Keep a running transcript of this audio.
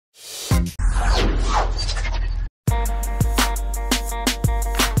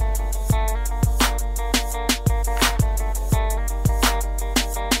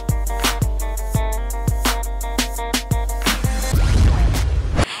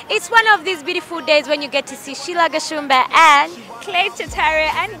It's one of these beautiful days when you get to see Sheila Gashumba and Clay Chitare,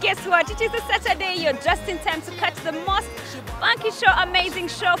 and guess what? It is a Saturday. You're just in time to catch the most funky show, amazing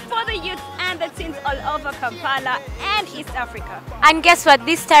show for the youth and the teens all over Kampala and East Africa. And guess what?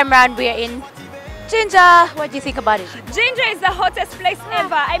 This time around we are in Ginger. What do you think about it? Ginger is the hottest place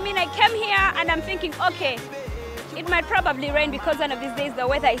ever. I mean, I came here and I'm thinking, okay, it might probably rain because one of these days the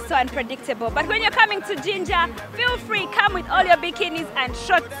weather is so unpredictable. But when you're coming to Ginger, feel free, come with all your bikinis and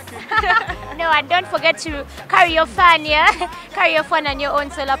shorts. No, and don't forget to carry your fan, yeah? Carry your fan and your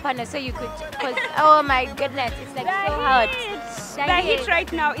own solar panel so you could, because oh my goodness, it's like so hot. The heat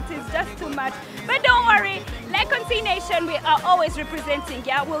right now, it is just too much. But don't worry, like on T Nation, we are always representing,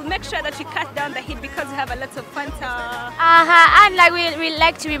 yeah? We'll make sure that we cut down the heat because we have a lot of fun. And like we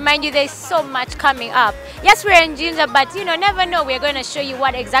like to remind you, there's so much coming up. Yes, we're in Ginger, but you know, never know. We're going to show you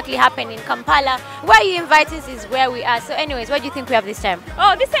what exactly happened in Kampala. Where you invite us is where we are. So anyways, what do you think we have this time?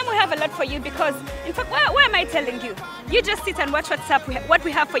 Oh, this time we have a lot for you because, in fact, where am I telling you? You just sit and watch what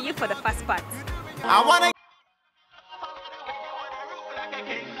we have for you for the first part. I wanna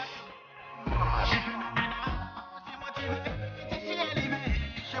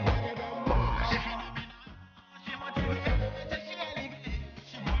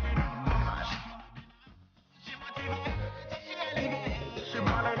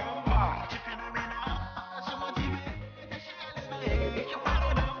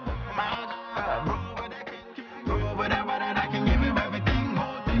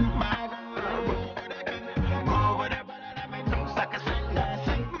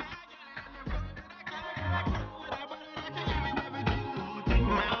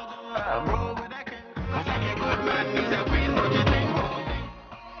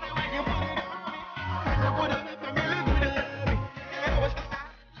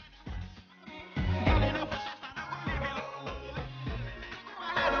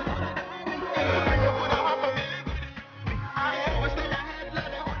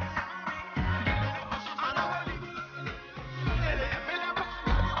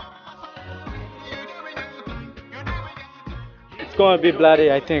It's going to be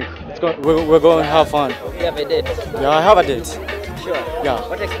bloody, I think. We're going to have fun. You have a date? Yeah, I have a date. Sure. Yeah.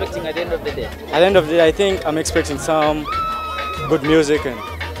 What are you expecting at the end of the day? At the end of the day, I think I'm expecting some good music. And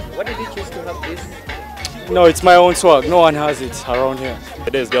what did you choose to have this? no, it's my own swag. No one has it around here.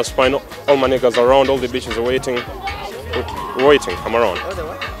 It is just fine. All my niggas around, all the bitches are waiting. We're waiting, I'm around. All the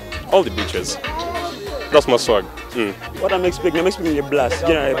what? All the bitches. That's my swag. What I'm expecting a blast,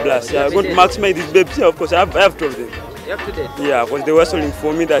 general a blast. Yeah, I'm going to maximize these babes here, of course. I have 2 of them. You have to date? Yeah, because they were selling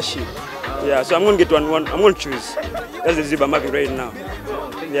for me that shit. Yeah, so I'm going to get one. I'm going to choose. That's the zip I'm having right now.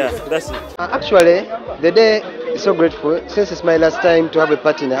 Yeah, that's it. Actually, the day is so grateful. Since it's my last time to have a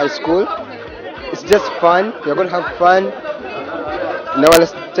party in high school, it's just fun. We're going to have fun in our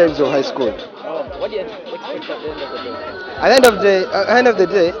last times of high school. What do you expect at the end of the day? At the end of the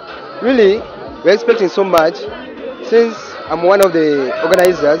day, really, we're expecting so much. Since I'm one of the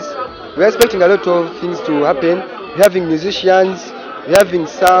organizers, we're expecting a lot of things to happen. We're having musicians, we're having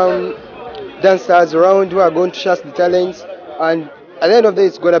some dancers around who are going to share the talents, and at the end of the day,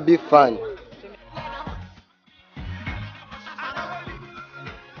 it's going to be fun.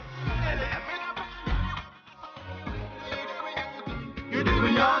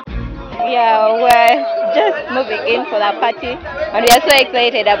 Yeah, we're just moving in for the party, and we are so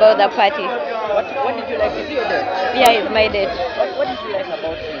excited about the party. What did you like? Is he your date? Yeah, he's my date. What did you like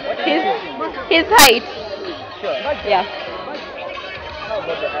about him? His height. Sure. Yeah. How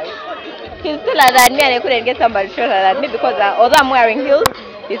about the height? He's taller than me, and I couldn't get somebody shorter than me because although I'm wearing heels,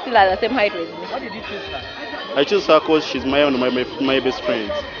 he's still at the same height with me. What did you choose her? I chose her because she's my best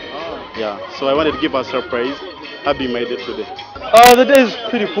friend. Oh. Yeah, so I wanted to give her a surprise. I'll be my date today. The day is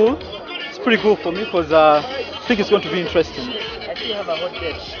pretty cool. It's pretty cool for me because I think it's going to be interesting. I see you have a hot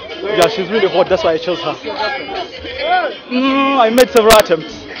date. Yeah, she's really hot. That's why I chose her. What's your girlfriend? I made several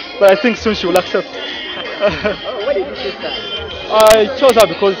attempts, but I think soon she will accept. Oh, why did you choose her? I chose her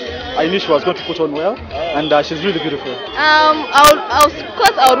because I knew she was going to put on well, and she's really beautiful. Of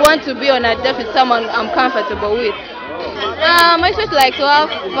course, I would want to be on a date with someone I'm comfortable with. I just like to have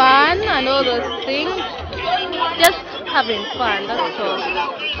fun and all those things. Just having fun, that's all.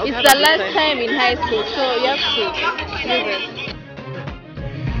 It's the last time in high school, so you have to use it.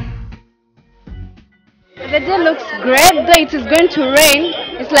 The day looks great, though it is going to rain.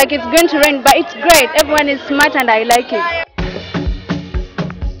 It's like it's going to rain, but it's great. Everyone is smart and I like it.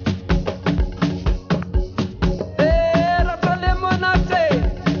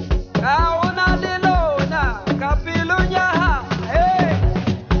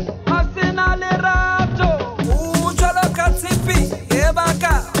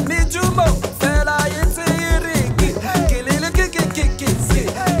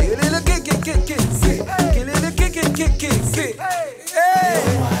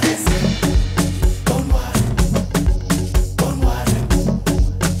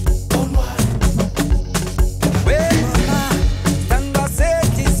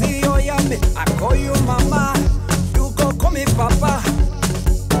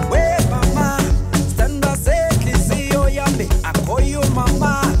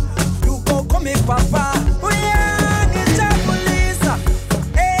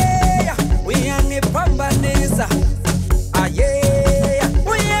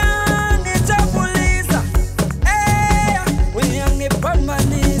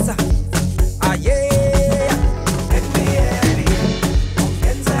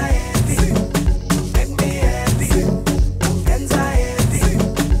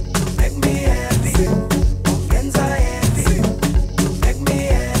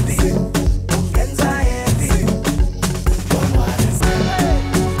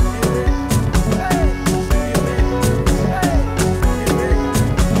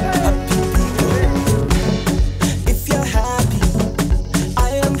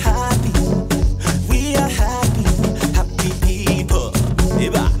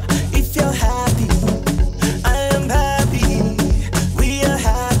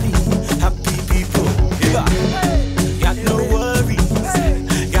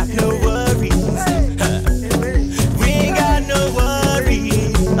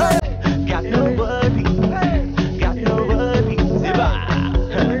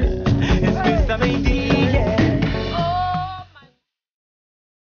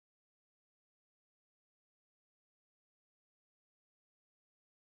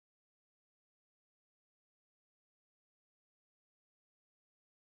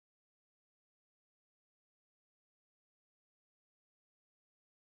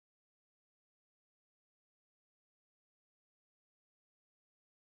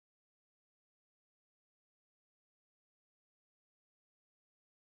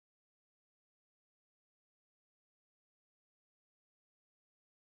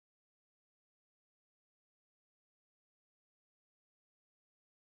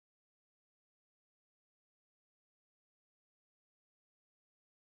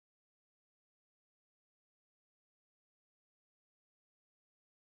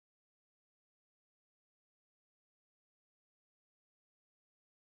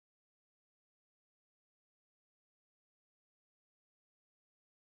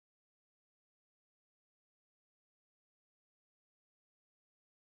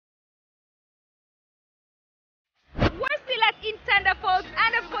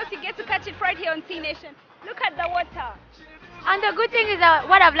 get to catch it right here on T Nation. Look at the water. And the good thing is that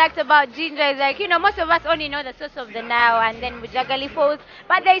what I've liked about Ginger is like, you know, most of us only know the source of the Nile and then Bujagali Falls,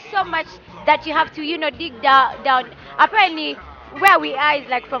 but there's so much that you have to, you know, dig down. Apparently, where we are is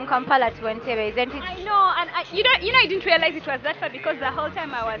like from Kampala to Entebbe, isn't it? I know, and you know, I didn't realize it was that far because the whole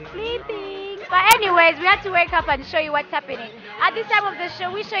time I was sleeping. But anyways, we had to wake up and show you what's happening. At this time of the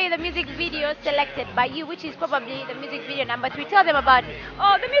show, we show you the music video selected by you, which is probably the music video number 3. Tell them about it.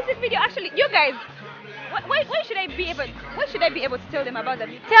 Oh, the music video, actually, you guys, why should I be able to tell them about the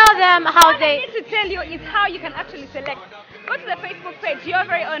music? Tell them how What I need to tell you is how you can actually select. Go to the Facebook page, your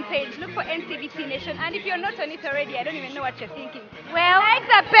very own page, look for NCBT Nation, and if you're not on it already, I don't even know what you're thinking. Well, like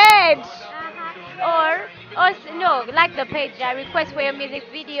the page! Or no, like the page, request for your music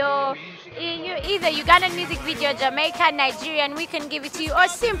video, either Ugandan music video, Jamaican, Nigerian, we can give it to you, or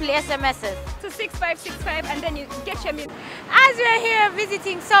simply SMSs. To 6565 and then you get your music. As we're here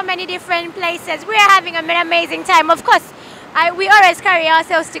visiting so many different places, we're having an amazing time. Of course, we always carry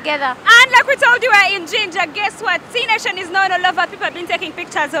ourselves together. And like we told you, we're in Ginger. Guess what? T Nation is known all over. People have been taking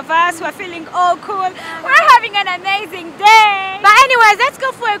pictures of us. We're feeling all cool. We're having an amazing day. But anyways, let's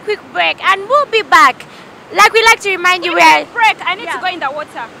go for a quick break and we'll be back. Like we like to remind you, we're... break. I need to go in the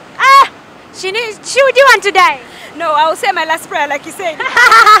water. She would you want to die? No, I will say my last prayer like you said.